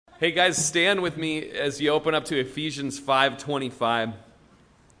Hey guys, stand with me as you open up to Ephesians 5:25,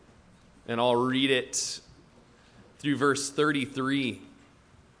 and I'll read it through verse 33.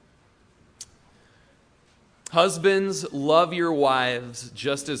 Husbands, love your wives,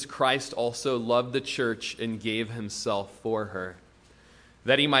 just as Christ also loved the church and gave himself for her,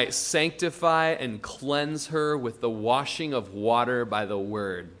 that he might sanctify and cleanse her with the washing of water by the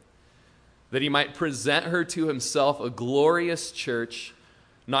word, that he might present her to himself a glorious church,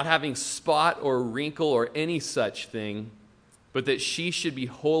 not having spot or wrinkle or any such thing, but that she should be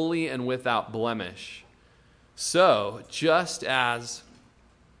holy and without blemish. So, just as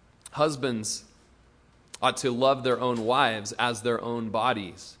husbands ought to love their own wives as their own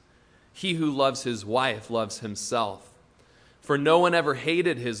bodies, he who loves his wife loves himself. For no one ever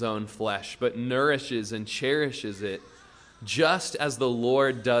hated his own flesh, but nourishes and cherishes it, just as the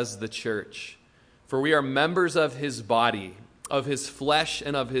Lord does the church. For we are members of his body, of his flesh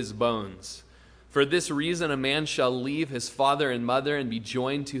and of his bones. For this reason a man shall leave his father and mother and be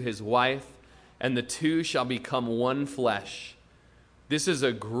joined to his wife, and the two shall become one flesh. This is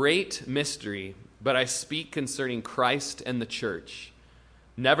a great mystery, but I speak concerning Christ and the church.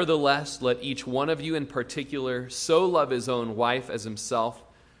 Nevertheless, let each one of you in particular so love his own wife as himself,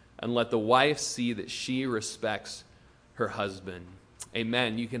 and let the wife see that she respects her husband.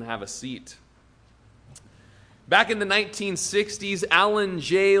 Amen. You can have a seat. Back in the 1960s, Alan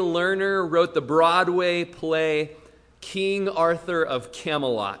J. Lerner wrote the Broadway play King Arthur of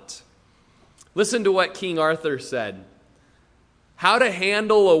Camelot. Listen to what King Arthur said. "How to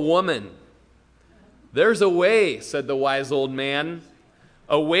handle a woman. There's a way," said the wise old man,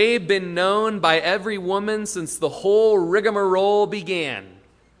 "a way been known by every woman since the whole rigmarole began.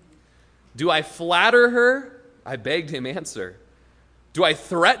 Do I flatter her?" I begged him answer. "Do I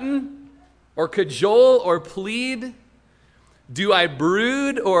threaten or cajole or plead? Do I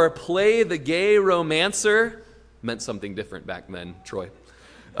brood or play the gay romancer?" Meant something different back then, Troy.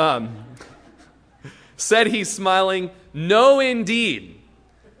 Said he smiling, "No, indeed.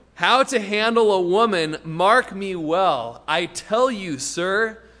 How to handle a woman, mark me well. I tell you,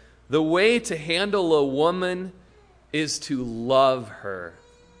 sir, the way to handle a woman is to love her.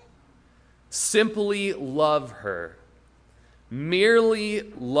 Simply love her.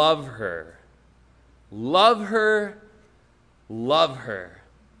 Merely love her. Love her, love her."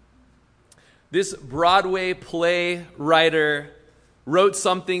 This Broadway play writer wrote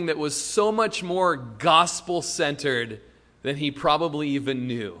something that was so much more gospel-centered than he probably even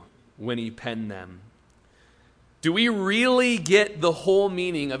knew when he penned them. Do we really get the whole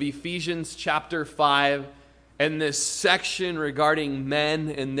meaning of Ephesians chapter 5 and this section regarding men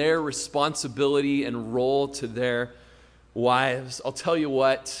and their responsibility and role to their wives? I'll tell you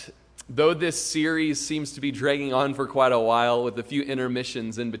what, though this series seems to be dragging on for quite a while with a few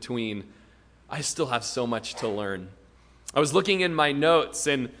intermissions in between, I still have so much to learn. I was looking in my notes,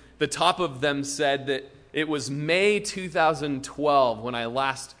 and the top of them said that it was May 2012 when I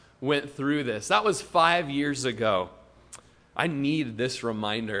last went through this. That was 5 years ago. I need this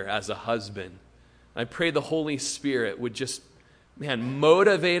reminder as a husband. I pray the Holy Spirit would just,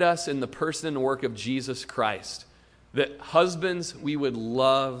 motivate us in the person and work of Jesus Christ, that husbands, we would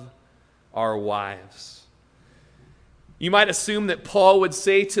love our wives. You might assume that Paul would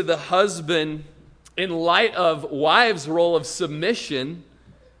say to the husband, in light of wives' role of submission,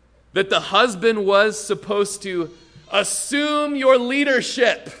 that the husband was supposed to assume your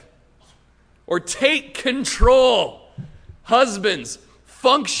leadership or take control. Husbands,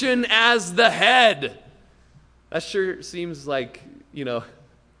 function as the head. That sure seems like,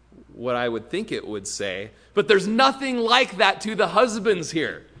 what I would think it would say. But there's nothing like that to the husbands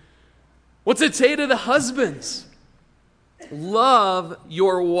here. What's it say to the husbands? Love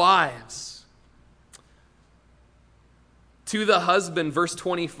your wives. To the husband, verse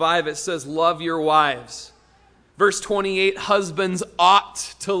 25, it says, love your wives. Verse 28, husbands ought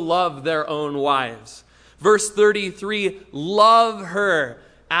to love their own wives. Verse 33, love her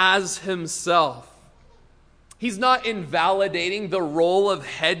as himself. He's not invalidating the role of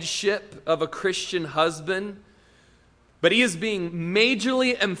headship of a Christian husband, but he is being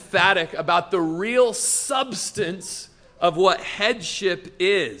majorly emphatic about the real substance of what headship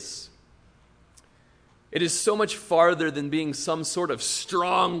is. It is so much farther than being some sort of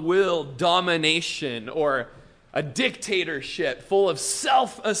strong-willed domination or a dictatorship full of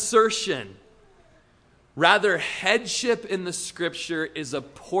self-assertion. Rather, headship in the Scripture is a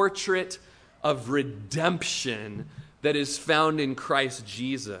portrait of redemption that is found in Christ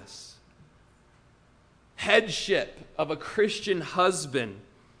Jesus. Headship of a Christian husband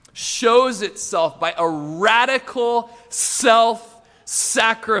shows itself by a radical self-sacrifice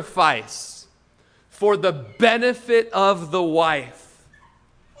sacrifice for the benefit of the wife.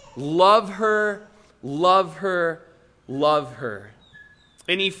 Love her, love her, love her.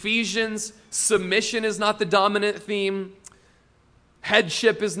 In Ephesians, submission is not the dominant theme.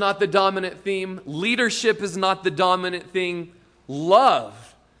 Headship is not the dominant theme. Leadership is not the dominant thing.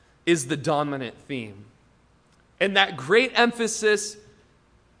 Love is the dominant theme. And that great emphasis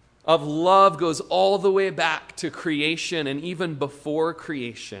of love goes all the way back to creation and even before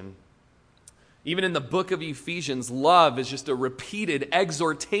creation. Even in the book of Ephesians, love is just a repeated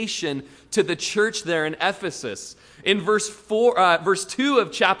exhortation to the church there in Ephesus. In verse 2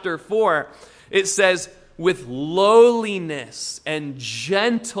 of chapter 4, it says, with lowliness and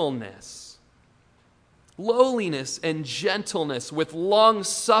gentleness, with long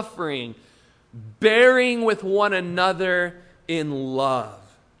suffering, bearing with one another in love.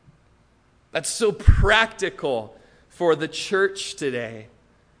 That's so practical for the church today.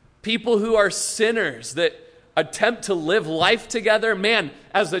 People who are sinners that attempt to live life together. Man,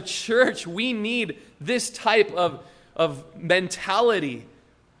 as a church, we need this type of mentality.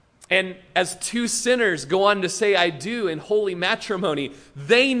 And as two sinners go on to say, I do, in holy matrimony,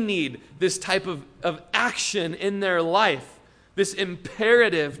 they need this type of action in their life. This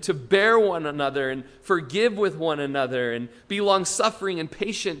imperative to bear one another and forgive with one another and be long-suffering and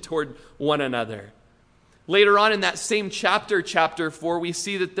patient toward one another. Later on in that same chapter, chapter 4, we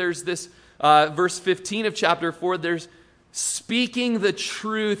see that there's this, verse 15 of chapter 4, there's speaking the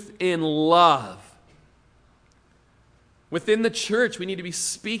truth in love. Within the church, we need to be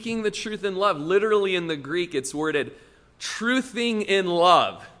speaking the truth in love. Literally in the Greek, it's worded truthing in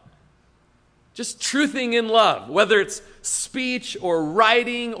love. Just truthing in love, whether it's speech or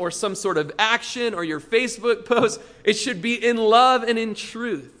writing or some sort of action or your Facebook post, it should be in love and in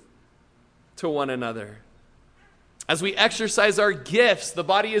truth to one another. As we exercise our gifts, the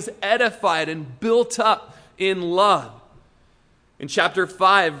body is edified and built up in love. In chapter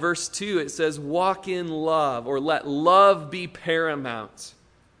 5, verse 2, it says, walk in love, or let love be paramount.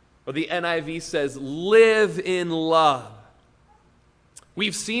 Or the NIV says, live in love.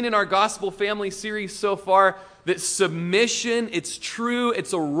 We've seen in our Gospel Family series so far that submission, it's true,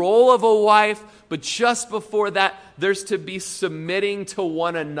 it's a role of a wife, but just before that, there's to be submitting to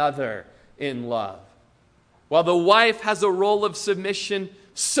one another in love. While the wife has a role of submission,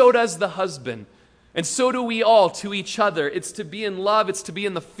 so does the husband. And so do we all to each other. It's to be in love. It's to be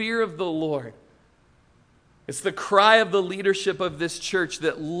in the fear of the Lord. It's the cry of the leadership of this church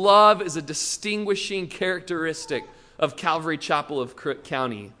that love is a distinguishing characteristic of Calvary Chapel of Crook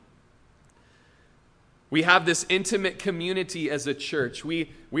County. We have this intimate community as a church.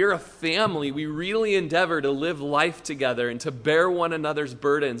 We're a family. We really endeavor to live life together and to bear one another's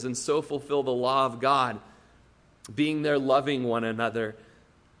burdens and so fulfill the law of God, being there loving one another.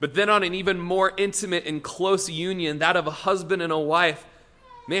 But then on an even more intimate and close union, that of a husband and a wife,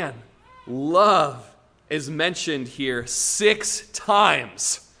 man, love is mentioned here 6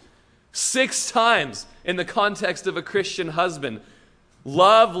 times. 6 times in the context of a Christian husband.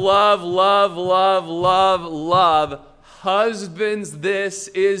 Love, love, love, love, love, love. Husbands, this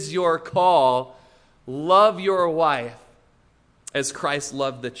is your call. Love your wife as Christ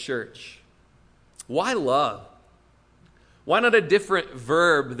loved the church. Why love? Why not a different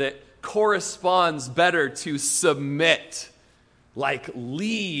verb that corresponds better to submit? Like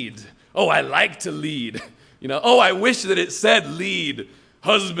lead. Oh, I like to lead. Oh, I wish that it said lead.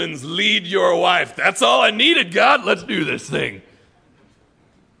 Husbands, lead your wife. That's all I needed, God. Let's do this thing.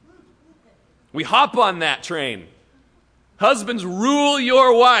 We hop on that train. Husbands, rule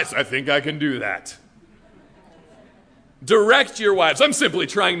your wives. I think I can do that. Direct your wives. I'm simply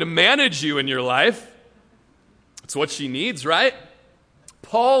trying to manage you in your life. It's what she needs, right?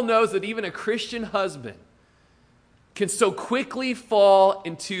 Paul knows that even a Christian husband can so quickly fall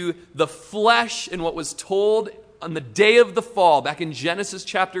into the flesh and what was told on the day of the fall, back in Genesis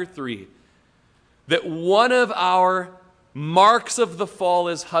chapter 3, that one of our marks of the fall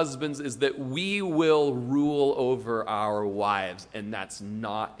as husbands is that we will rule over our wives, and that's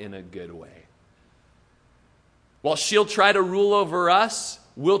not in a good way. While she'll try to rule over us,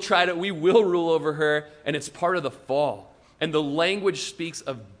 we will rule over her, and it's part of the fall. And the language speaks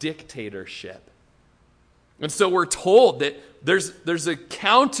of dictatorship. And so we're told that there's a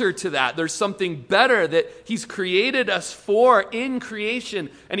counter to that. There's something better that he's created us for in creation,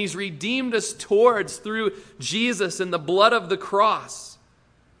 and he's redeemed us towards through Jesus and the blood of the cross.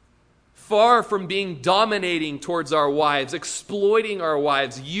 Far from being dominating towards our wives, exploiting our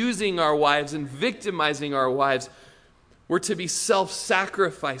wives, using our wives, and victimizing our wives, we're to be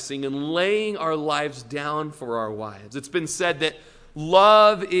self-sacrificing and laying our lives down for our wives. It's been said that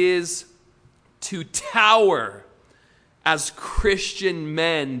Love is to tower as Christian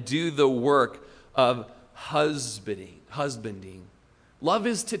men do the work of husbanding. Love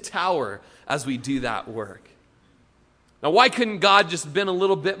is to tower as we do that work. Now, why couldn't God just been a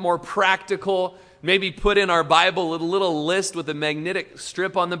little bit more practical, maybe put in our Bible a little list with a magnetic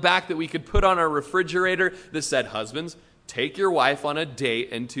strip on the back that we could put on our refrigerator that said, husbands, take your wife on a date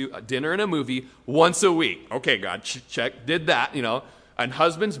and to dinner and a movie once a week. Okay, God, check, did that, And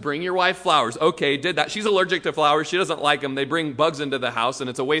husbands, bring your wife flowers. Okay, did that. She's allergic to flowers. She doesn't like them. They bring bugs into the house, and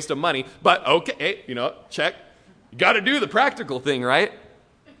it's a waste of money. But okay, check. You got to do the practical thing, right?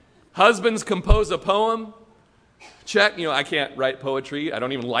 Husbands, compose a poem. Check. I can't write poetry. I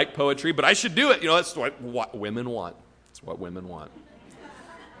don't even like poetry, but I should do it. That's what women want. That's what women want.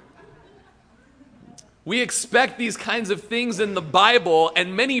 We expect these kinds of things in the Bible,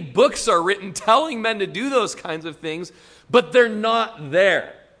 and many books are written telling men to do those kinds of things, but they're not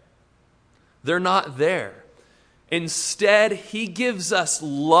there. They're not there. Instead, he gives us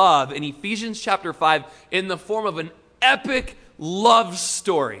love in Ephesians chapter 5 in the form of an epic love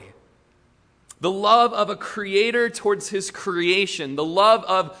story. The love of a creator towards his creation. The love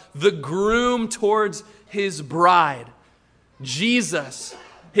of the groom towards his bride. Jesus,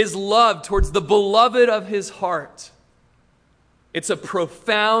 his love towards the beloved of his heart. It's a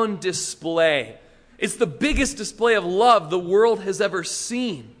profound display. It's the biggest display of love the world has ever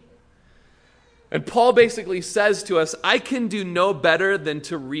seen. And Paul basically says to us, I can do no better than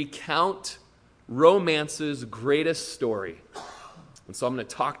to recount romance's greatest story. And so I'm going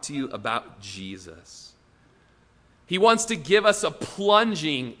to talk to you about Jesus. He wants to give us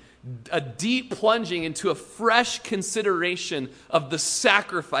a deep plunging into a fresh consideration of the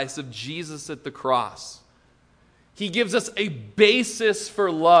sacrifice of Jesus at the cross. He gives us a basis for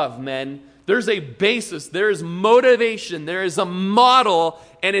love, men. There's a basis, there is motivation, there is a model,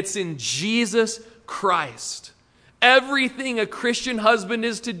 and it's in Jesus Christ. Everything a Christian husband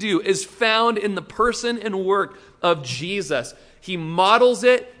is to do is found in the person and work of Jesus. He models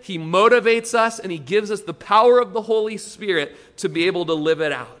it, he motivates us, and he gives us the power of the Holy Spirit to be able to live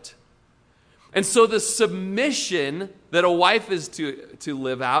it out. And so the submission that a wife is to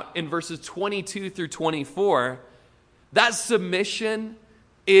live out in verses 22 through 24, that submission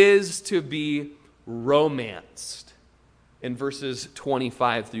is to be romanced in verses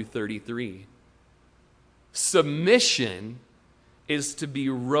 25 through 33. Submission is to be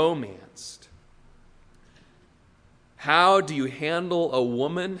romanced. How do you handle a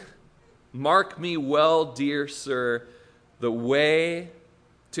woman? Mark me well, dear sir, the way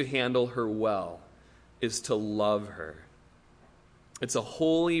to handle her well is to love her. It's a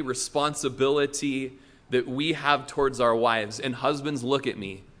holy responsibility that we have towards our wives. And husbands, look at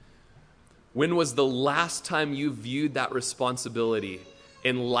me. When was the last time you viewed that responsibility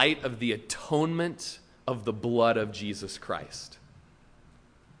in light of the atonement of the blood of Jesus Christ?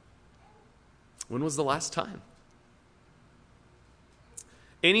 When was the last time?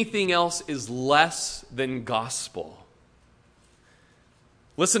 Anything else is less than gospel.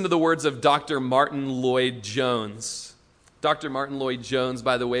 Listen to the words of Dr. Martin Lloyd-Jones. Dr. Martin Lloyd-Jones,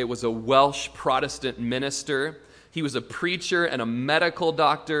 by the way, was a Welsh Protestant minister. He was a preacher and a medical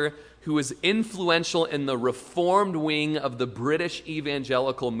doctor who was influential in the reformed wing of the British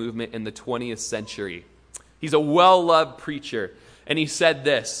evangelical movement in the 20th century. He's a well-loved preacher. And he said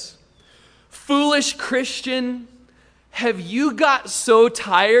this, "Foolish Christian, have you got so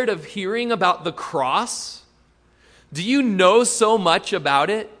tired of hearing about the cross? Do you know so much about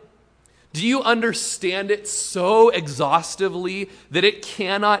it? Do you understand it so exhaustively that it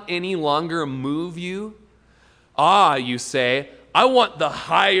cannot any longer move you? Ah, you say, I want the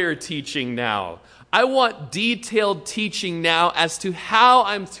higher teaching now. I want detailed teaching now as to how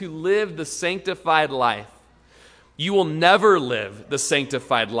I'm to live the sanctified life. You will never live the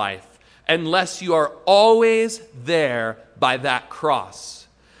sanctified life unless you are always there by that cross,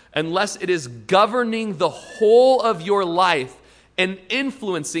 unless it is governing the whole of your life and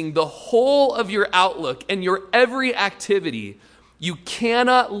influencing the whole of your outlook and your every activity. You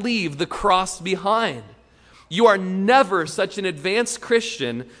cannot leave the cross behind. You are never such an advanced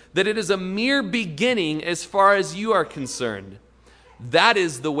Christian that it is a mere beginning as far as you are concerned. That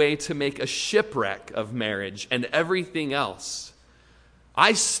is the way to make a shipwreck of marriage and everything else.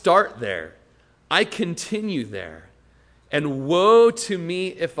 I start there. I continue there. And woe to me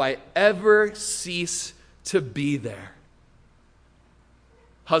if I ever cease to be there."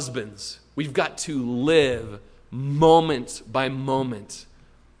 Husbands, we've got to live moment by moment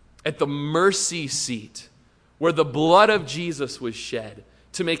at the mercy seat where the blood of Jesus was shed,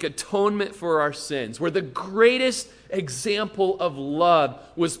 to to make atonement for our sins, where the greatest example of love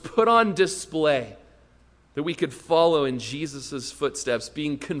was put on display, that we could follow in Jesus' footsteps,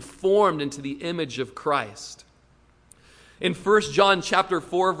 being conformed into the image of Christ. In 1 John chapter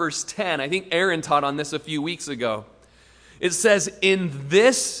 4, verse 10, I think Aaron taught on this a few weeks ago. It says, "In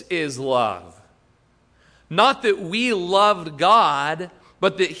this is love. Not that we loved God,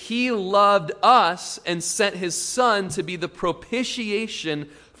 but that he loved us and sent his Son to be the propitiation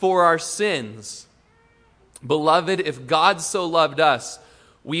for our sins. Beloved, if God so loved us,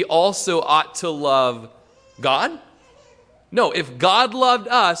 we also ought to love God?" No, if God loved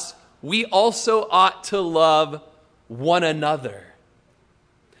us, we also ought to love one another.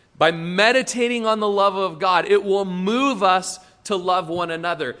 By meditating on the love of God, it will move us to love one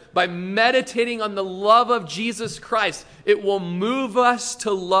another. By meditating on the love of Jesus Christ, it will move us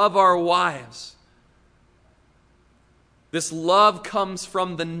to love our wives. This love comes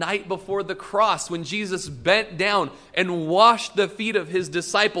from the night before the cross, when Jesus bent down and washed the feet of his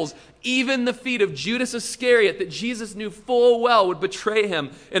disciples, even the feet of Judas Iscariot, that Jesus knew full well would betray him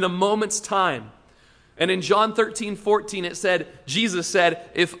in a moment's time. And in John 13:14, Jesus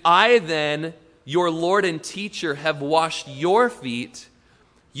said, "If I then, your Lord and teacher, have washed your feet,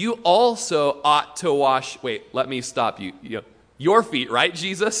 you also ought to wash," wait, let me stop you. Your feet, right,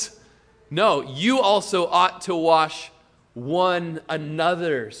 Jesus? No, you also ought to wash one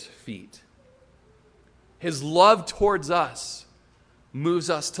another's feet. His love towards us moves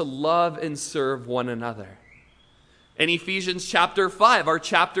us to love and serve one another. In Ephesians chapter 5, our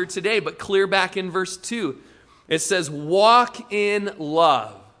chapter today, but clear back in verse 2, it says, "Walk in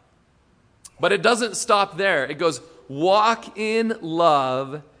love." But it doesn't stop there. It goes, "Walk in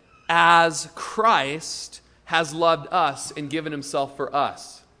love as Christ has loved us and given himself for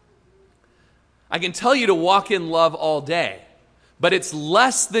us." I can tell you to walk in love all day, but it's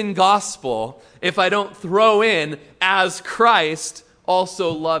less than gospel if I don't throw in, "as Christ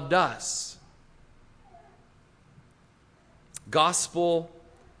also loved us." Gospel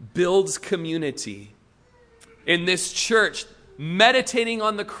builds community. In this church, meditating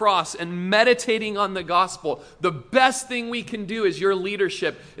on the cross and meditating on the gospel, the best thing we can do as your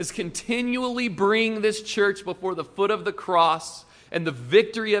leadership is continually bring this church before the foot of the cross and the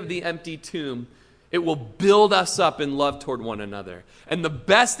victory of the empty tomb. It will build us up in love toward one another. And the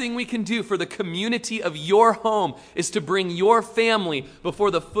best thing we can do for the community of your home is to bring your family before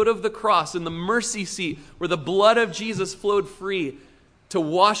the foot of the cross in the mercy seat where the blood of Jesus flowed free to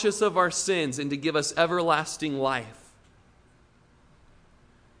wash us of our sins and to give us everlasting life.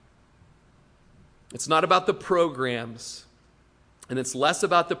 It's not about the programs, and it's less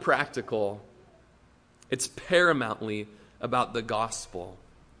about the practical. It's paramountly about the gospel.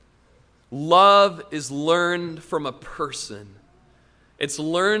 Love is learned from a person. It's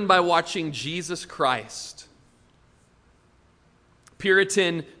learned by watching Jesus Christ.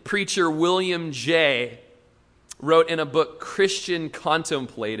 Puritan preacher William Jay wrote in a book, Christian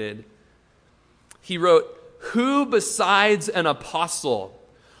Contemplated, he wrote, "Who besides an apostle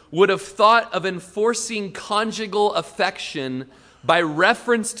would have thought of enforcing conjugal affection by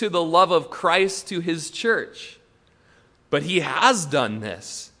reference to the love of Christ to his church? But he has done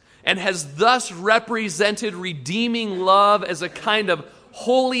this, and has thus represented redeeming love as a kind of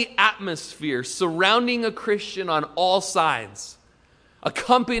holy atmosphere surrounding a Christian on all sides,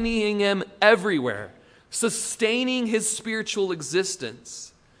 accompanying him everywhere, sustaining his spiritual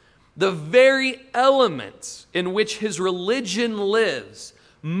existence. The very element in which his religion lives,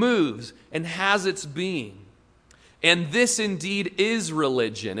 moves, and has its being. And this indeed is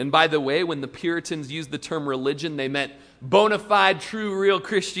religion." And by the way, when the Puritans used the term religion, they meant bona fide, true, real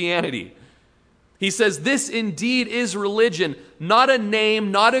Christianity. He says, "This indeed is religion, not a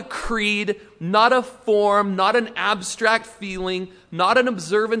name, not a creed, not a form, not an abstract feeling, not an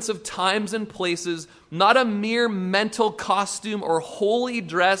observance of times and places, not a mere mental costume or holy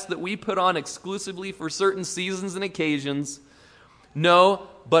dress that we put on exclusively for certain seasons and occasions. No,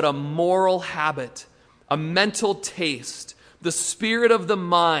 but a moral habit, a mental taste, the spirit of the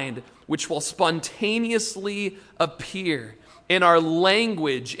mind, which will spontaneously appear in our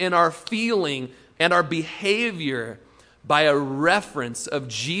language, in our feeling, and our behavior by a reference of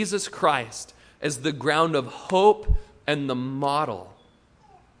Jesus Christ as the ground of hope and the model."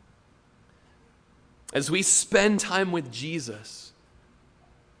 As we spend time with Jesus,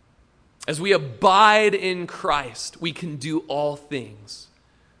 as we abide in Christ, we can do all things,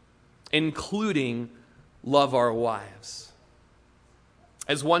 including love our wives.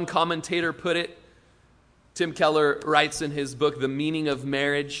 As one commentator put it, Tim Keller writes in his book, The Meaning of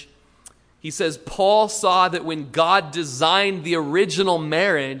Marriage, He says, Paul saw that when God designed the original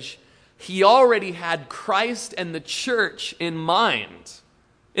marriage, he already had Christ and the church in mind.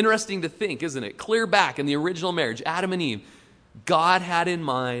 Interesting to think, isn't it? Clear back in the original marriage, Adam and Eve, God had in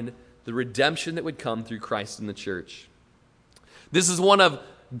mind the redemption that would come through Christ and the church. This is one of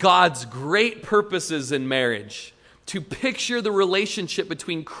God's great purposes in marriage, to picture the relationship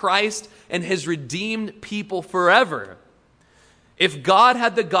between Christ and his redeemed people forever. If God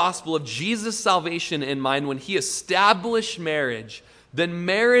had the gospel of Jesus' salvation in mind when he established marriage, then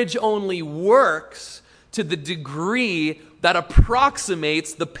marriage only works to the degree that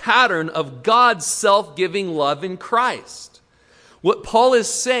approximates the pattern of God's self-giving love in Christ. What Paul is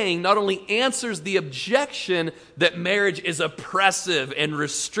saying not only answers the objection that marriage is oppressive and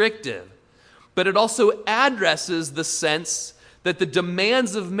restrictive, but it also addresses the sense that the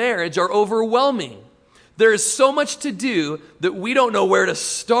demands of marriage are overwhelming. There is so much to do that we don't know where to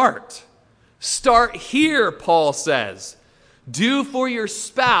start. Start here, Paul says. Do for your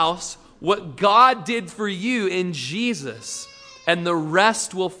spouse what God did for you in Jesus, and the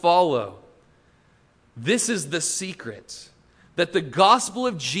rest will follow. This is the secret, that the gospel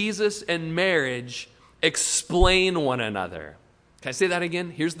of Jesus and marriage explain one another. Can I say that again?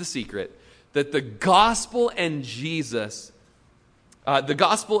 Here's the secret, that the gospel of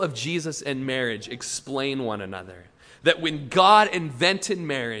Jesus and marriage explain one another. That when God invented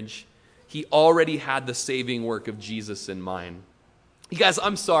marriage, he already had the saving work of Jesus in mind. You guys,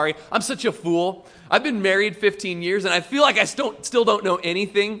 I'm sorry. I'm such a fool. I've been married 15 years, and I feel like I still don't know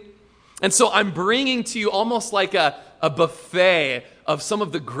anything. And so I'm bringing to you almost like a buffet of some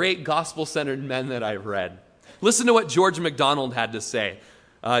of the great gospel-centered men that I've read. Listen to what George MacDonald had to say.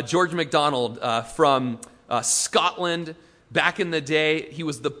 George MacDonald from Scotland, back in the day, he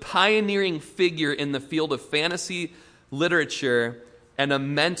was the pioneering figure in the field of fantasy literature and a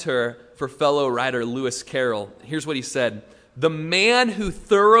mentor for fellow writer Lewis Carroll. Here's what he said. The man who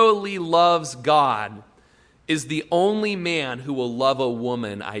thoroughly loves God is the only man who will love a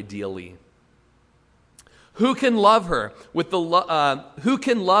woman ideally. Who can love her with the love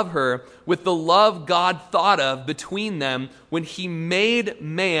God thought of between them when he made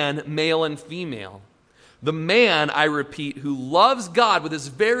man male and female? The man, I repeat, who loves God with his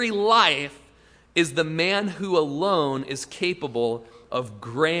very life is the man who alone is capable of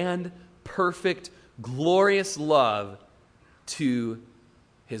grand, perfect, glorious love to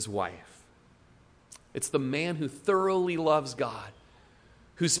his wife. It's the man who thoroughly loves God,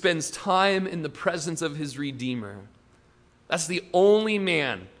 who spends time in the presence of his Redeemer. That's the only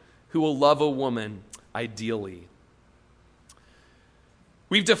man who will love a woman ideally.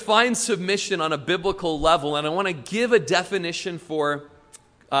 We've defined submission on a biblical level, and I want to give a definition for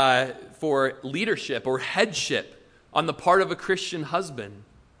leadership or headship on the part of a Christian husband.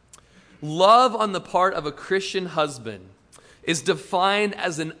 Love on the part of a Christian husband is defined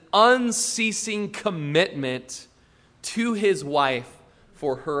as an unceasing commitment to his wife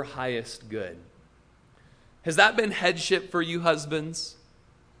for her highest good. Has that been headship for you husbands?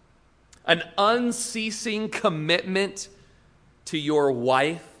 An unceasing commitment to your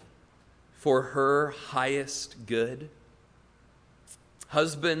wife for her highest good?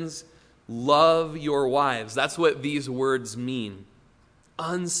 Husbands, love your wives. That's what these words mean.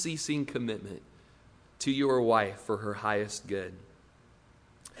 Unceasing commitment to your wife for her highest good.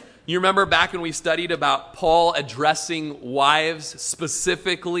 You remember back when we studied about Paul addressing wives,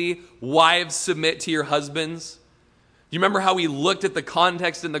 specifically, wives submit to your husbands? You remember how we looked at the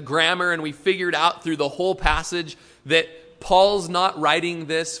context and the grammar and we figured out through the whole passage that Paul's not writing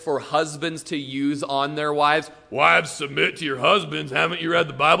this for husbands to use on their wives. Wives, submit to your husbands. Haven't you read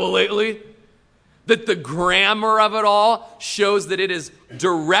the Bible lately? That the grammar of it all shows that it is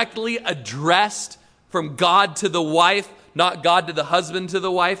directly addressed from God to the wife, not God to the husband to the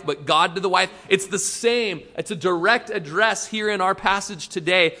wife, but God to the wife. It's the same. It's a direct address here in our passage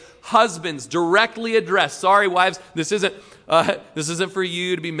today. Husbands, directly addressed. Sorry, wives, this isn't for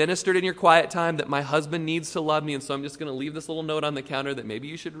you to be ministered in your quiet time, that my husband needs to love me, and so I'm just going to leave this little note on the counter that maybe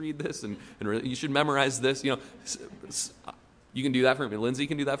you should read this and you should memorize this. You can do that for me. Lindsay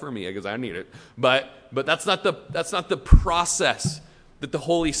can do that for me because I need it. But that's not the process that the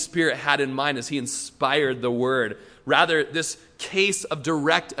Holy Spirit had in mind as he inspired the word. Rather, this case of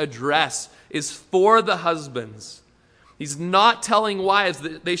direct address is for the husbands. He's not telling wives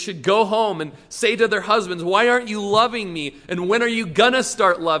that they should go home and say to their husbands, why aren't you loving me? And when are you going to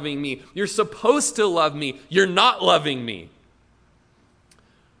start loving me? You're supposed to love me. You're not loving me.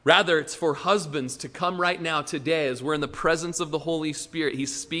 Rather, it's for husbands to come right now today as we're in the presence of the Holy Spirit.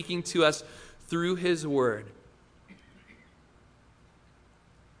 He's speaking to us through his word.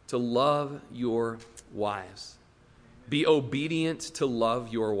 to love your wives. Be obedient to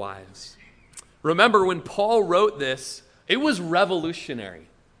love your wives. Remember, when Paul wrote this, it was revolutionary.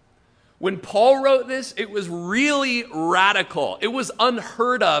 When Paul wrote this, it was really radical. It was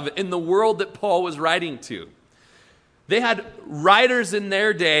unheard of in the world that Paul was writing to. They had writers in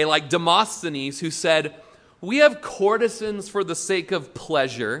their day, like Demosthenes, who said, we have courtesans for the sake of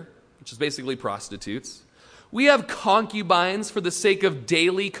pleasure, which is basically prostitutes. We have concubines for the sake of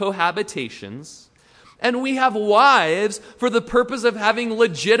daily cohabitations. And we have wives for the purpose of having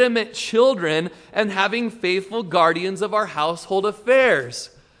legitimate children and having faithful guardians of our household affairs.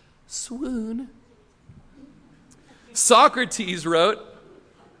 Swoon. Socrates wrote,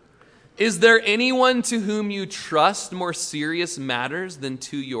 is there anyone to whom you trust more serious matters than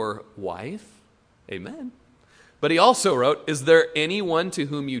to your wife? Amen. But he also wrote, is there anyone to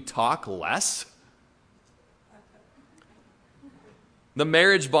whom you talk less? The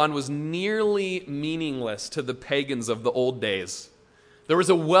marriage bond was nearly meaningless to the pagans of the old days. There was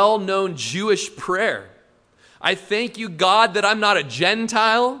a well-known Jewish prayer. I thank you, God, that I'm not a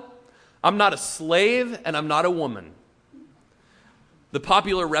Gentile, I'm not a slave, and I'm not a woman. The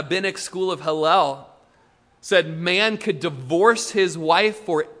popular rabbinic school of Hillel said man could divorce his wife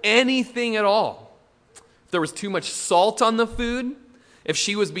for anything at all. If there was too much salt on the food, if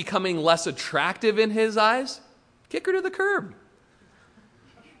she was becoming less attractive in his eyes, kick her to the curb.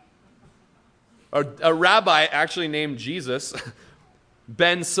 A rabbi actually named Jesus,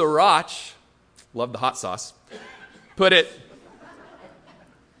 Ben Sirach, love the hot sauce, put it,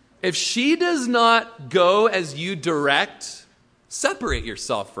 if she does not go as you direct, separate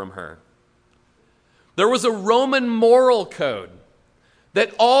yourself from her. There was a Roman moral code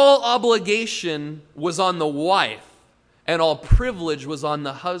that all obligation was on the wife and all privilege was on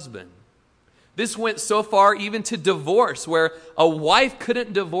the husband. This went so far even to divorce, where a wife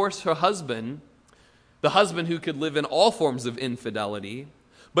couldn't divorce her husband, the husband who could live in all forms of infidelity.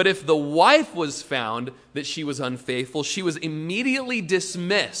 But if the wife was found that she was unfaithful, she was immediately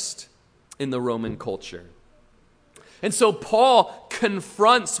dismissed in the Roman culture. And so Paul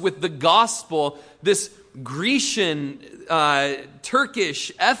confronts with the gospel this Grecian,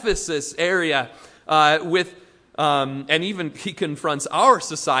 Turkish, Ephesus area and even he confronts our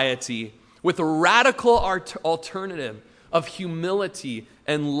society with a radical alternative of humility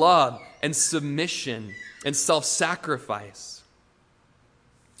and love and submission and self-sacrifice.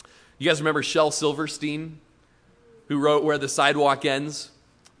 You guys remember Shel Silverstein, who wrote Where the Sidewalk Ends?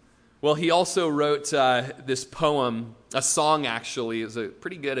 Well, he also wrote this poem, a song actually. It was a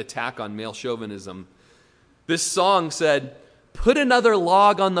pretty good attack on male chauvinism. This song said, put another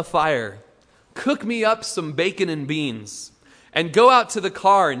log on the fire, cook me up some bacon and beans, and go out to the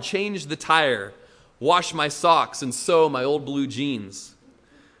car and change the tire, wash my socks and sew my old blue jeans.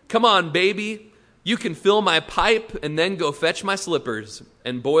 Come on, baby, you can fill my pipe and then go fetch my slippers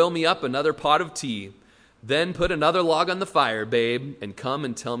and boil me up another pot of tea. Then put another log on the fire, babe, and come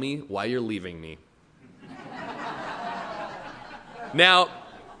and tell me why you're leaving me. Now,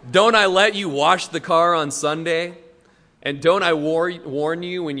 don't I let you wash the car on Sunday? And don't I warn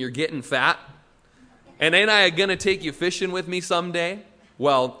you when you're getting fat? And ain't I going to take you fishing with me someday?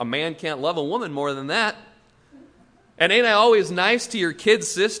 Well, a man can't love a woman more than that. And ain't I always nice to your kid's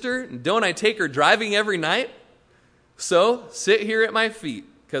sister? And don't I take her driving every night? So, sit here at my feet,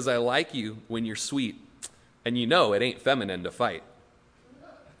 because I like you when you're sweet. And you know it ain't feminine to fight.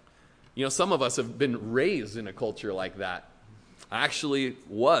 You know, some of us have been raised in a culture like that. I actually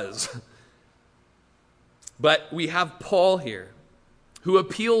was. But we have Paul here, who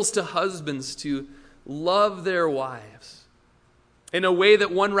appeals to husbands to love their wives in a way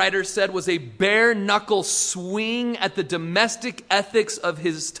that one writer said was a bare-knuckle swing at the domestic ethics of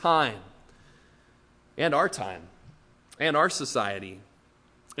his time, and our society,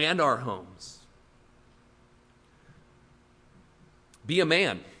 and our homes. Be a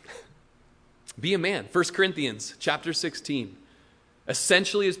man. Be a man. 1 Corinthians chapter 16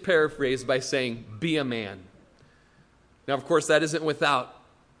 essentially is paraphrased by saying, be a man. Now, of course, that isn't without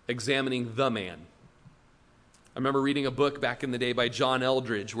examining the man. I remember reading a book back in the day by John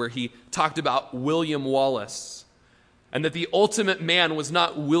Eldridge where he talked about William Wallace, and that the ultimate man was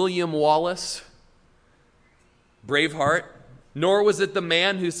not William Wallace, Braveheart, nor was it the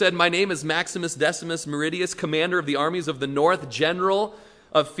man who said, my name is Maximus Decimus Meridius, commander of the armies of the north, general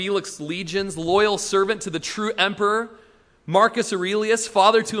of Felix's legions, loyal servant to the true emperor, Marcus Aurelius,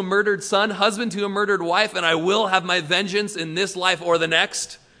 father to a murdered son, husband to a murdered wife, and I will have my vengeance in this life or the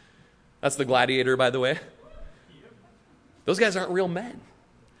next. That's the Gladiator, by the way. Those guys aren't real men.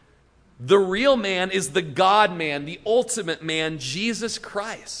 The real man is the God-man, the ultimate man, Jesus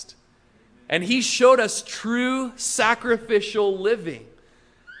Christ. And he showed us true sacrificial living.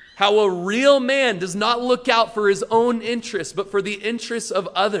 How a real man does not look out for his own interests, but for the interests of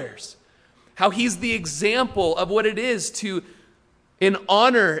others. How he's the example of what it is to, in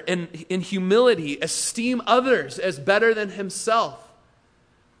honor and in humility, esteem others as better than himself.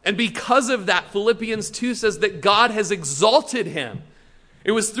 And because of that, Philippians 2 says that God has exalted him.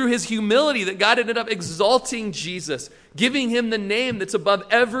 It was through his humility that God ended up exalting Jesus, giving him the name that's above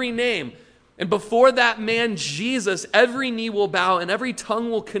every name. And before that man, Jesus, every knee will bow and every tongue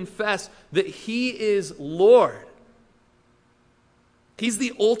will confess that he is Lord. He's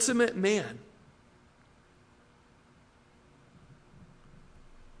the ultimate man.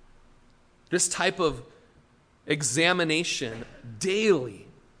 This type of examination daily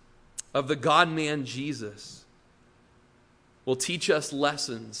of the God-man Jesus will teach us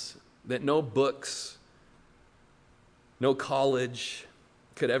lessons that no books, no college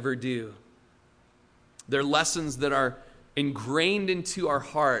could ever do. They're lessons that are ingrained into our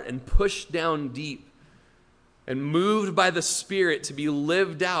heart and pushed down deep and moved by the Spirit to be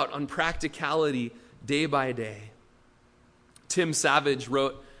lived out on practicality day by day. Tim Savage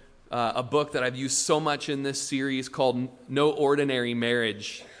wrote a book that I've used so much in this series called No Ordinary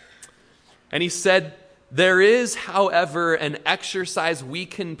Marriage. And he said, there is, however, an exercise we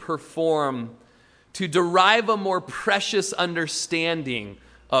can perform to derive a more precious understanding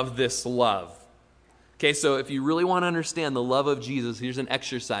of this love. Okay, so if you really want to understand the love of Jesus, here's an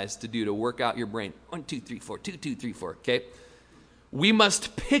exercise to do to work out your brain. 1, 2, 3, 4, 2, 2, 3, 4, okay? We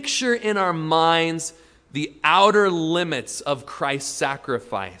must picture in our minds the outer limits of Christ's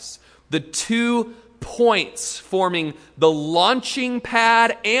sacrifice, the 2 points forming the launching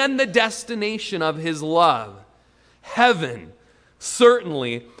pad and the destination of his love. Heaven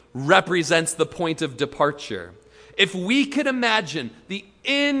certainly represents the point of departure. If we could imagine the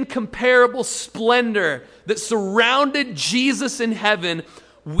incomparable splendor that surrounded Jesus in heaven,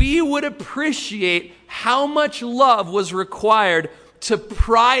 we would appreciate how much love was required to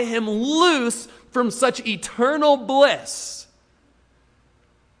pry him loose from such eternal bliss.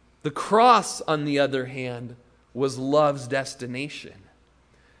 The cross, on the other hand, was love's destination.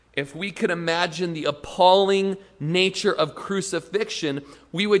 If we could imagine the appalling nature of crucifixion,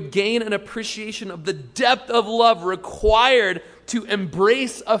 we would gain an appreciation of the depth of love required to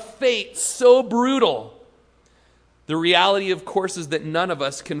embrace a fate so brutal. The reality, of course, is that none of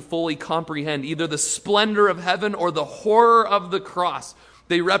us can fully comprehend either the splendor of heaven or the horror of the cross.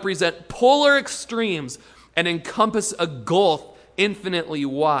 They represent polar extremes and encompass a gulf infinitely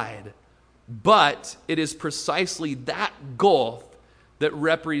wide. But it is precisely that gulf that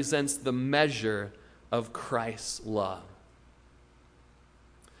represents the measure of Christ's love.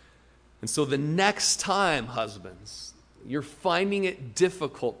 And so the next time, husbands, you're finding it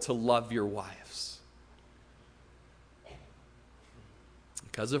difficult to love your wives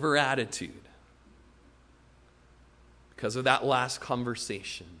because of her attitude, because of that last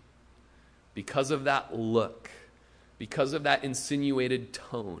conversation, because of that look, because of that insinuated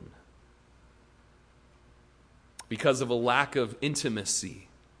tone, because of a lack of intimacy,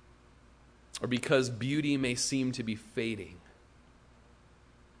 or because beauty may seem to be fading,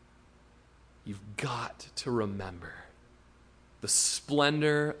 you've got to remember the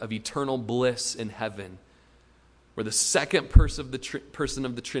splendor of eternal bliss in heaven, where the second person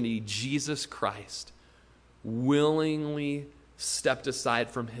of the Trinity, Jesus Christ, willingly stepped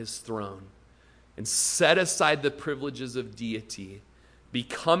aside from his throne and set aside the privileges of deity,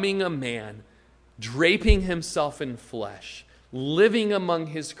 becoming a man, draping himself in flesh, living among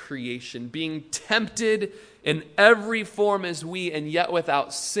his creation, being tempted in every form as we, and yet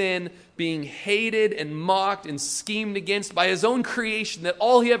without sin, being hated and mocked and schemed against by his own creation, that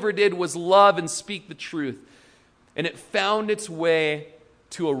all he ever did was love and speak the truth. And it found its way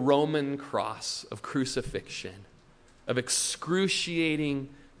to a Roman cross of crucifixion, of excruciating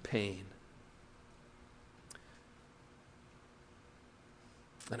pain.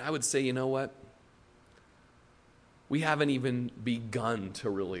 And I would say, you know what? We haven't even begun to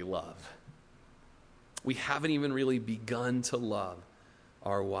really love. We haven't even really begun to love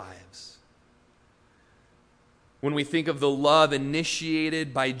our wives. When we think of the love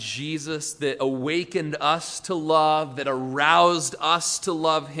initiated by Jesus that awakened us to love, that aroused us to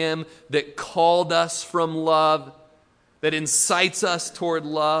love him, that called us from love, that incites us toward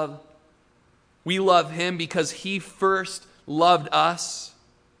love, we love him because he first loved us.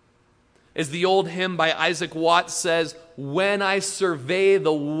 As the old hymn by Isaac Watts says, when I survey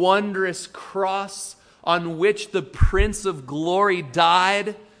the wondrous cross on which the Prince of Glory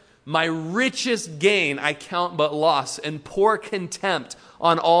died, My richest gain I count but loss, and pour contempt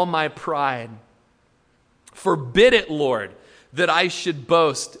on all my pride. Forbid it, Lord, that I should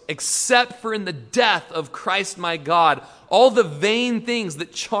boast, except for in the death of Christ my God. All the vain things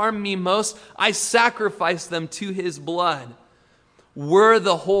that charm me most, I sacrifice them to his blood. Were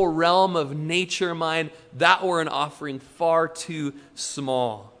the whole realm of nature mine, that were an offering far too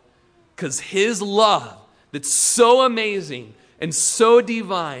small. Because his love, that's so amazing and so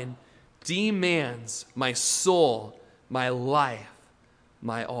divine, demands my soul, my life,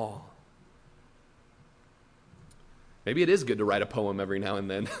 my all. Maybe it is good to write a poem every now and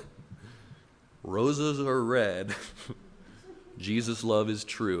then. Roses are red. Jesus' love is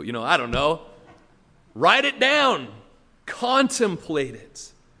true. I don't know. Write it down. Contemplate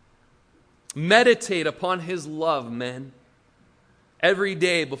it. Meditate upon his love, men. Every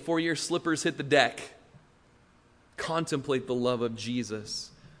day before your slippers hit the deck, contemplate the love of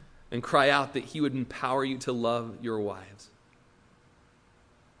Jesus and cry out that he would empower you to love your wives.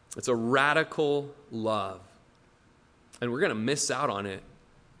 It's a radical love. And we're going to miss out on it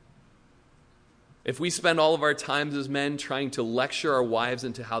if we spend all of our times as men trying to lecture our wives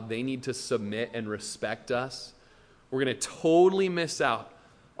into how they need to submit and respect us. We're going to totally miss out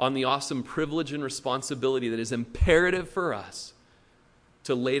on the awesome privilege and responsibility that is imperative for us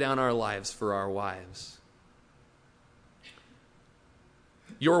to lay down our lives for our wives.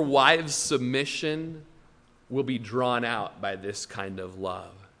 Your wife's submission will be drawn out by this kind of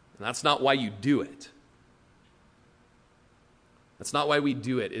love. And that's not why you do it. That's not why we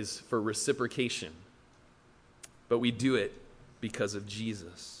do it, is for reciprocation. But we do it because of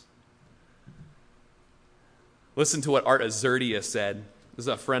Jesus. Listen to what Art Azurdia said. This is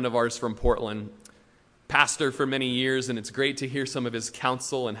a friend of ours from Portland, pastor for many years, and it's great to hear some of his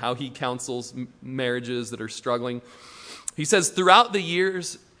counsel and how he counsels marriages that are struggling. He says, throughout the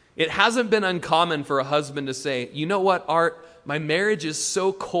years, it hasn't been uncommon for a husband to say, you know what, Art, my marriage is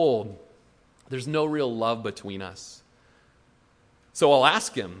so cold. There's no real love between us. So I'll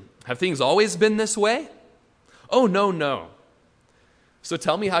ask him, have things always been this way? Oh, no. So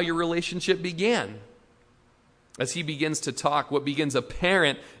tell me how your relationship began. As he begins to talk, what begins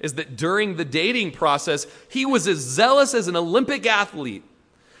apparent is that during the dating process, he was as zealous as an Olympic athlete.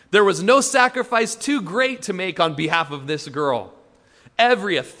 There was no sacrifice too great to make on behalf of this girl.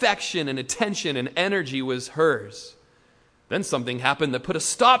 Every affection and attention and energy was hers. Then something happened that put a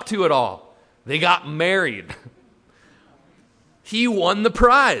stop to it all. They got married. He won the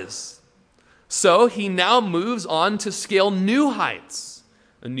prize. So he now moves on to scale new heights.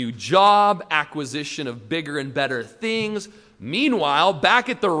 A new job, acquisition of bigger and better things. Meanwhile, back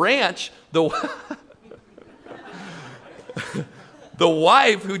at the ranch, the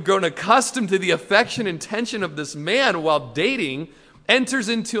wife, who'd grown accustomed to the affection and tension of this man while dating, enters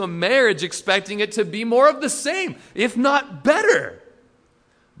into a marriage expecting it to be more of the same, if not better.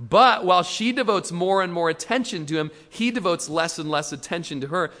 But while she devotes more and more attention to him, he devotes less and less attention to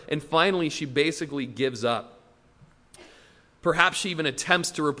her. And finally, she basically gives up. Perhaps she even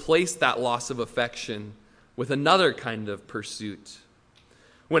attempts to replace that loss of affection with another kind of pursuit.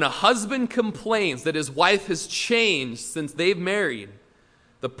 When a husband complains that his wife has changed since they've married,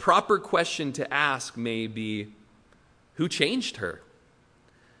 the proper question to ask may be, who changed her?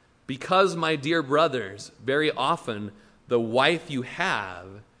 Because, my dear brothers, very often the wife you have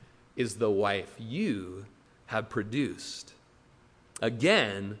is the wife you have produced.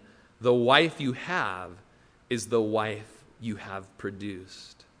 Again, the wife you have is the wife you have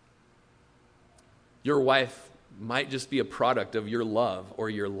produced. Your wife might just be a product of your love or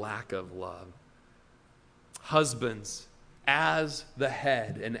your lack of love. Husbands, as the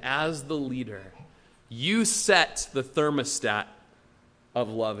head and as the leader, you set the thermostat of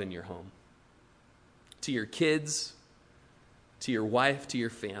love in your home. To your kids, to your wife, to your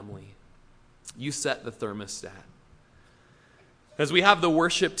family. You set the thermostat. As we have the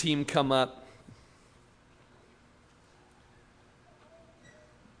worship team come up,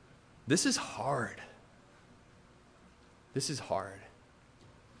 this is hard. This is hard.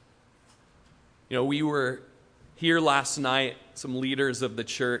 We were here last night, some leaders of the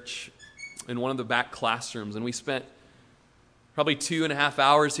church, in one of the back classrooms, and we spent probably 2.5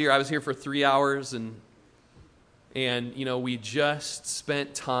 hours here. I was here for 3 hours, and we just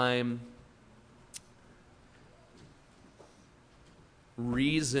spent time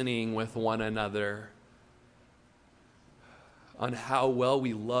reasoning with one another on how well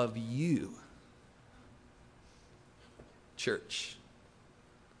we love you, church.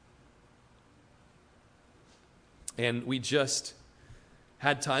 And we just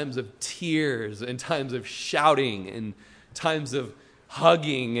had times of tears and times of shouting and times of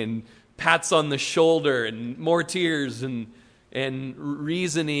hugging and pats on the shoulder and more tears and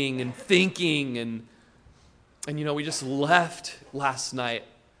reasoning and thinking. And we just left last night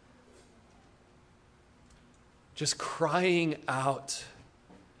just crying out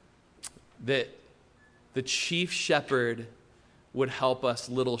that the chief shepherd would help us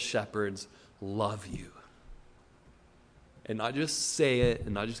little shepherds love you. And not just say it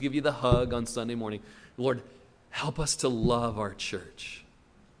and not just give you the hug on Sunday morning. Lord, help us to love our church.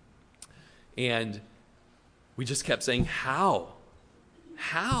 And we just kept saying, how?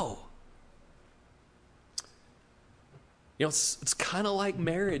 How? It's kind of like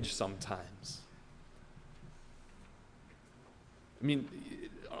marriage sometimes. I mean,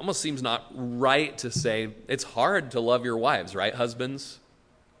 it almost seems not right to say it's hard to love your wives, right, husbands?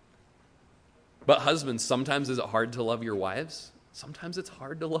 But husbands, sometimes is it hard to love your wives? Sometimes it's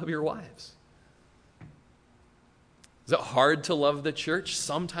hard to love your wives. Is it hard to love the church?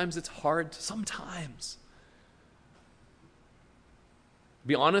 Sometimes it's hard. Sometimes.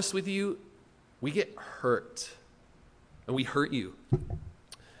 Be honest with you, we get hurt. And we hurt you.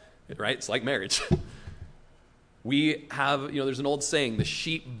 Right? It's like marriage. We have, there's an old saying, the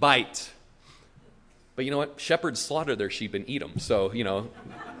sheep bite. But you know what? Shepherds slaughter their sheep and eat them. So,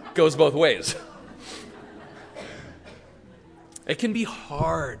 goes both ways. It can be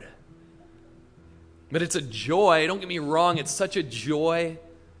hard. But it's a joy. Don't get me wrong. It's such a joy.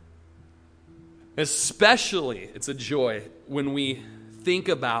 Especially, it's a joy when we think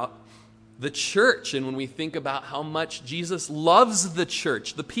about the church and when we think about how much Jesus loves the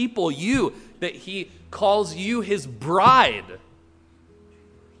church, the people, you, that he calls you his bride.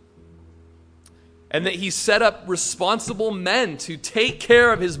 And that he set up responsible men to take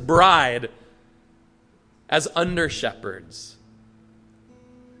care of his bride as under-shepherds.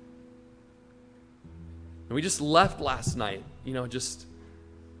 And we just left last night,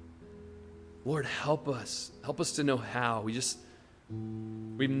 Lord, help us. Help us to know how.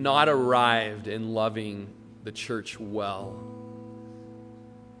 We've not arrived in loving the church well.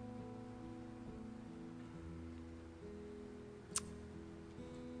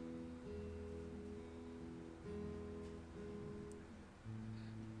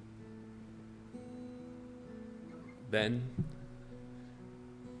 Then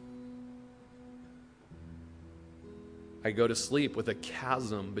I go to sleep with a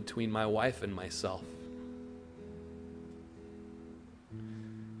chasm between my wife and myself,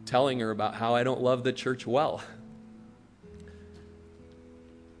 telling her about how I don't love the church well.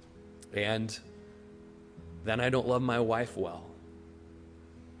 And then I don't love my wife well.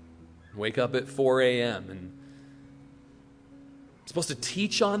 Wake up at 4 a.m. and I'm supposed to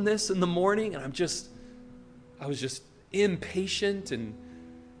teach on this in the morning, and I was just impatient and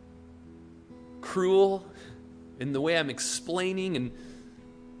cruel in the way I'm explaining, and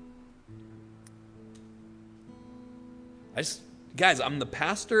guys, I'm the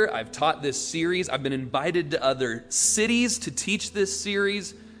pastor. I've taught this series. I've been invited to other cities to teach this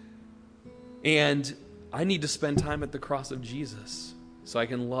series, and I need to spend time at the cross of Jesus so I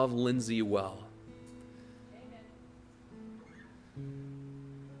can love Lindsay well.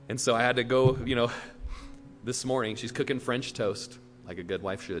 And so I had to go, this morning. She's cooking French toast like a good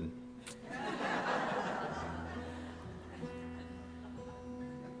wife should.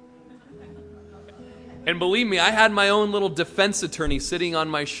 And believe me, I had my own little defense attorney sitting on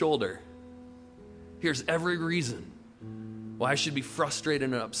my shoulder. Here's every reason why I should be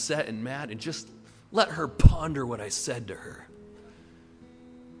frustrated and upset and mad, and just let her ponder what I said to her.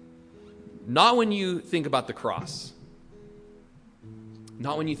 Not when you think about the cross.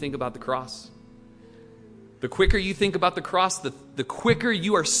 Not when you think about the cross. The quicker you think about the cross, the quicker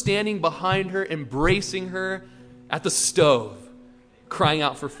you are standing behind her, embracing her at the stove, crying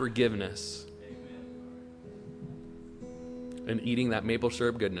out for forgiveness. And eating that maple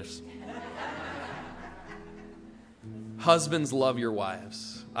syrup goodness. Husbands, love your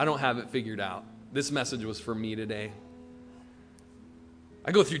wives. I don't have it figured out. This message was for me today.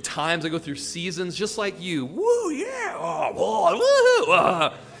 I go through times, I go through seasons just like you. Woo, yeah.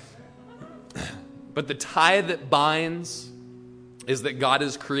 Oh, woo. But the tie that binds is that God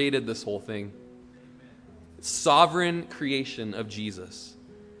has created this whole thing. Sovereign creation of Jesus.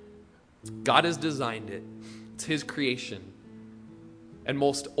 God has designed it. It's his creation. And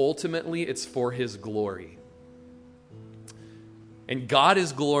most ultimately, it's for his glory. And God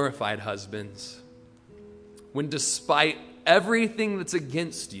is glorified, husbands, when despite everything that's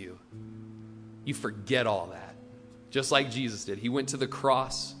against you, you forget all that. Just like Jesus did. He went to the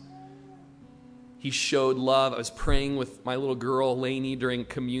cross. He showed love. I was praying with my little girl, Lainey, during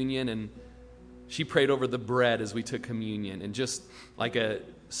communion, and she prayed over the bread as we took communion. And just like a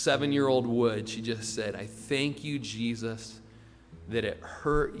 7-year-old would, she just said, I thank you, Jesus, that it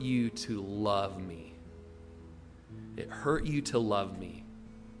hurt you to love me. It hurt you to love me.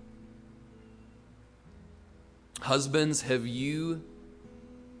 Husbands, have you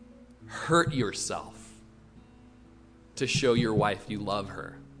hurt yourself to show your wife you love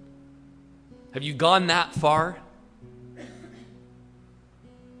her? Have you gone that far?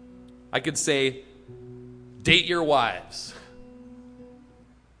 I could say, date your wives.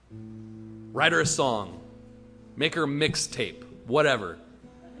 Write her a song. Make her a mixtape. Whatever.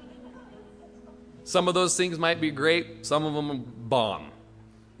 Some of those things might be great. Some of them bomb.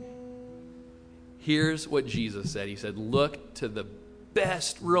 Here's what Jesus said. He said, look to the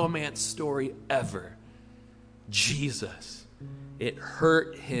best romance story ever. Jesus. It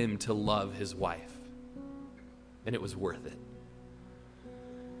hurt him to love his wife. And it was worth it.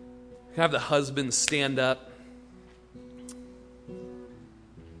 Have the husbands stand up.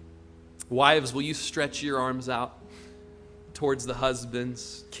 Wives, will you stretch your arms out towards the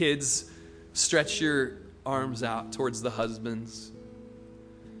husbands? Kids, stretch your arms out towards the husbands.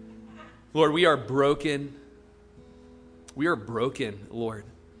 Lord, we are broken. We are broken, Lord.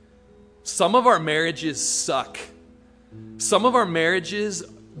 Some of our marriages suck. Some of our marriages,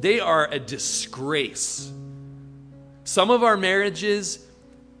 they are a disgrace. Some of our marriages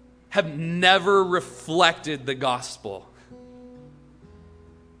have never reflected the gospel.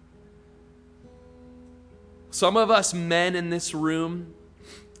 Some of us men in this room,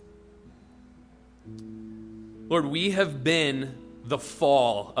 Lord, we have been the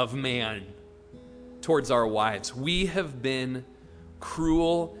fall of man towards our wives. We have been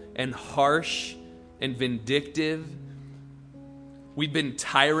cruel and harsh and vindictive. We've been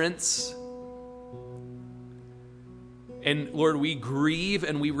tyrants. And Lord, we grieve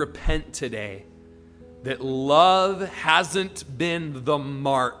and we repent today that love hasn't been the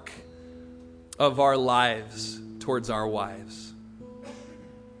mark of our lives towards our wives.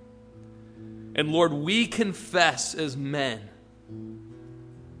 And Lord, we confess as men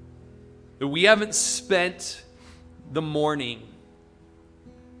that we haven't spent the morning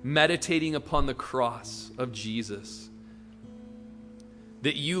meditating upon the cross of Jesus.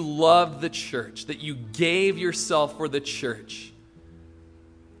 That you loved the church, that you gave yourself for the church,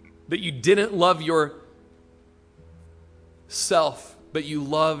 that you didn't love yourself, but you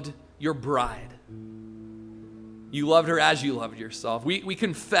loved your bride. You loved her as you loved yourself. We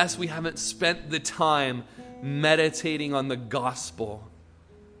confess we haven't spent the time meditating on the gospel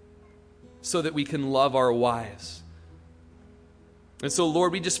so that we can love our wives. And so,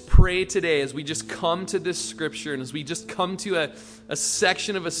 Lord, we just pray today as we just come to this scripture and as we just come to a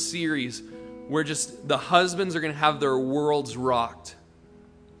section of a series where just the husbands are going to have their worlds rocked.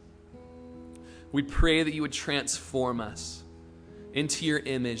 We pray that you would transform us into your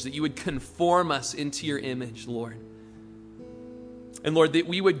image, that you would conform us into your image, Lord. And Lord, that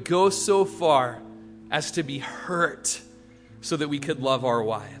we would go so far as to be hurt so that we could love our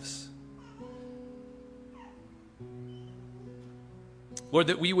wives. Lord,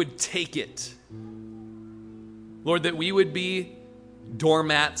 that we would take it. Lord, that we would be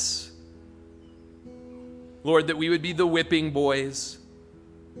doormats. Lord, that we would be the whipping boys.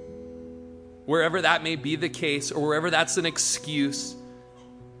 Wherever that may be the case, or wherever that's an excuse,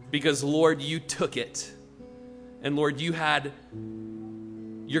 because, Lord, you took it. And, Lord, you had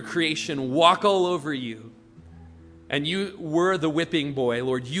your creation walk all over you. And you were the whipping boy.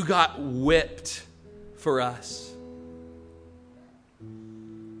 Lord, you got whipped for us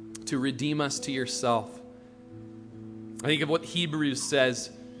to redeem us to yourself. I think of what Hebrews says.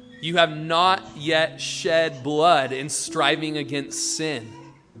 You have not yet shed blood in striving against sin.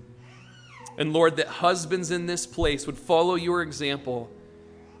 And Lord, that husbands in this place would follow your example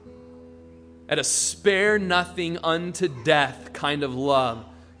at a spare nothing unto death kind of love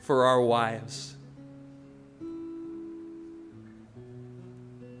for our wives.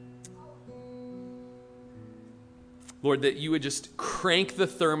 Lord, that you would just crank the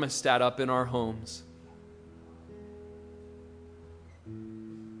thermostat up in our homes.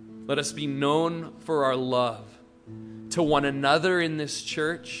 Let us be known for our love to one another in this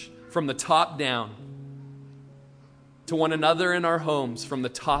church from the top down, to one another in our homes from the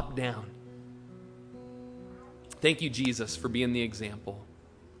top down. Thank you, Jesus, for being the example.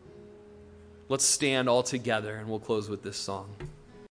 Let's stand all together and we'll close with this song.